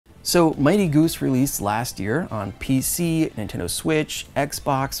So Mighty Goose released last year on PC, Nintendo Switch,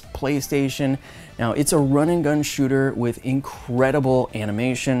 Xbox, PlayStation. Now it's a run and gun shooter with incredible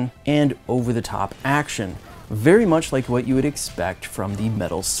animation and over-the-top action, very much like what you would expect from the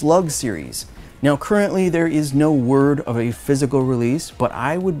Metal Slug series. Now currently there is no word of a physical release, but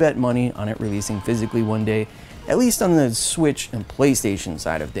I would bet money on it releasing physically one day, at least on the Switch and PlayStation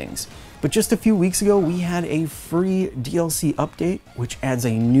side of things. But just a few weeks ago, we had a free DLC update, which adds a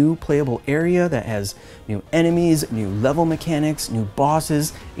new playable area that has new enemies, new level mechanics, new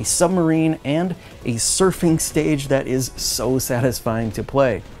bosses, a submarine, and a surfing stage that is so satisfying to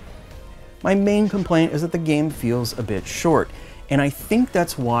play. My main complaint is that the game feels a bit short, and I think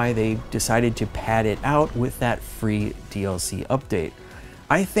that's why they decided to pad it out with that free DLC update.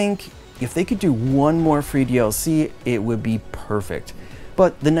 I think if they could do one more free DLC, it would be perfect.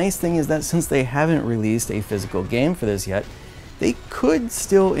 But the nice thing is that since they haven't released a physical game for this yet, they could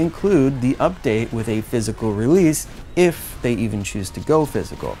still include the update with a physical release if they even choose to go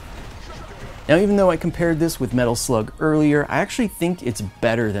physical. Now, even though I compared this with Metal Slug earlier, I actually think it's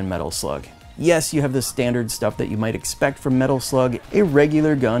better than Metal Slug. Yes, you have the standard stuff that you might expect from Metal Slug, a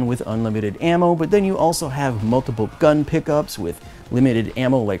regular gun with unlimited ammo, but then you also have multiple gun pickups with limited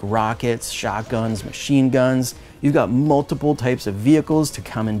ammo like rockets, shotguns, machine guns. You've got multiple types of vehicles to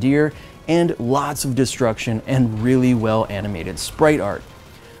commandeer, and lots of destruction and really well animated sprite art.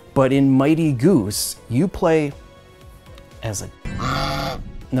 But in Mighty Goose, you play as a...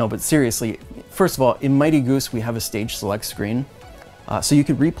 No, but seriously, first of all, in Mighty Goose, we have a stage select screen. So you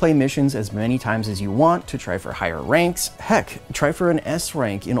could replay missions as many times as you want to try for higher ranks. Heck, try for an S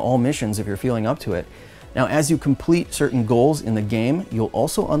rank in all missions if you're feeling up to it. Now, as you complete certain goals in the game, you'll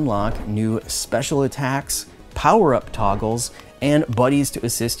also unlock new special attacks, power-up toggles, and buddies to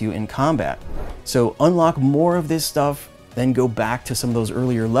assist you in combat. So unlock more of this stuff, then go back to some of those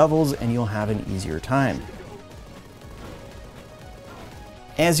earlier levels and you'll have an easier time.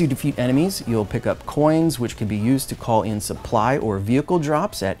 As you defeat enemies, you'll pick up coins, which can be used to call in supply or vehicle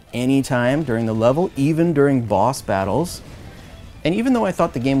drops at any time during the level, even during boss battles. And even though I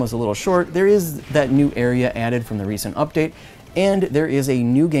thought the game was a little short, there is that new area added from the recent update, and there is a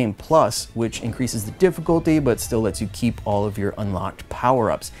New Game Plus, which increases the difficulty, but still lets you keep all of your unlocked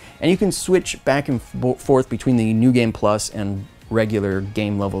power-ups. And you can switch back and forth between the New Game Plus and regular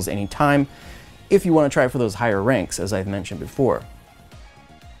game levels anytime, if you want to try for those higher ranks, as I've mentioned before.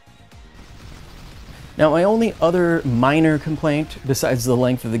 Now, my only other minor complaint, besides the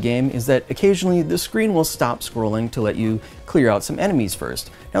length of the game, is that occasionally the screen will stop scrolling to let you clear out some enemies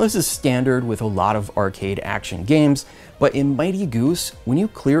first. Now, this is standard with a lot of arcade action games, but in Mighty Goose, when you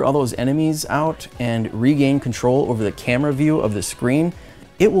clear all those enemies out and regain control over the camera view of the screen,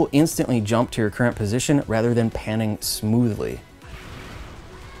 it will instantly jump to your current position rather than panning smoothly.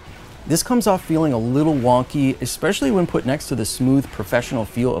 This comes off feeling a little wonky, especially when put next to the smooth, professional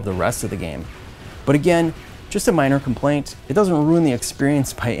feel of the rest of the game. But again, just a minor complaint, it doesn't ruin the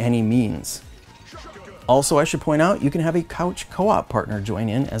experience by any means. Also, I should point out, you can have a couch co-op partner join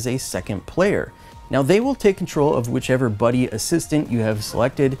in as a second player. Now, they will take control of whichever buddy assistant you have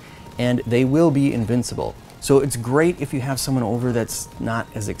selected, and they will be invincible. So it's great if you have someone over that's not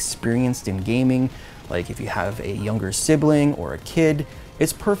as experienced in gaming, like if you have a younger sibling or a kid.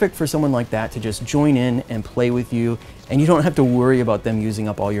 It's perfect for someone like that to just join in and play with you, and you don't have to worry about them using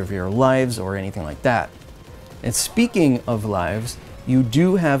up all of your lives or anything like that. And speaking of lives, you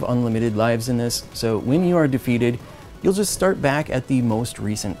do have unlimited lives in this, so when you are defeated, you'll just start back at the most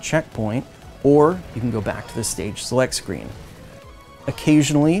recent checkpoint, or you can go back to the stage select screen.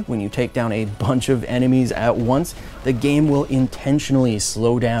 Occasionally, when you take down a bunch of enemies at once, the game will intentionally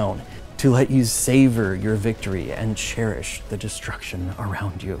slow down to let you savor your victory and cherish the destruction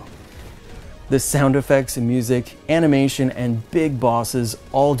around you. The sound effects and music, animation, and big bosses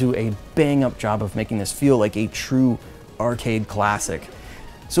all do a bang-up job of making this feel like a true arcade classic.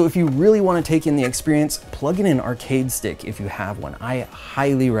 So if you really want to take in the experience, plug in an arcade stick if you have one. I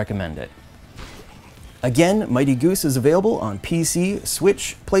highly recommend it. Again, Mighty Goose is available on PC,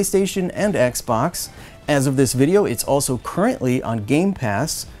 Switch, PlayStation, and Xbox. As of this video, it's also currently on Game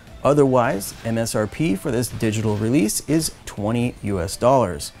Pass. Otherwise, MSRP for this digital release is $20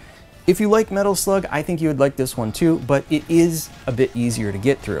 US. If you like Metal Slug, I think you would like this one too, but it is a bit easier to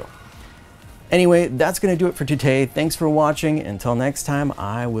get through. Anyway, that's going to do it for today. Thanks for watching. Until next time,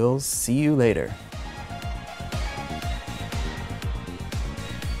 I will see you later.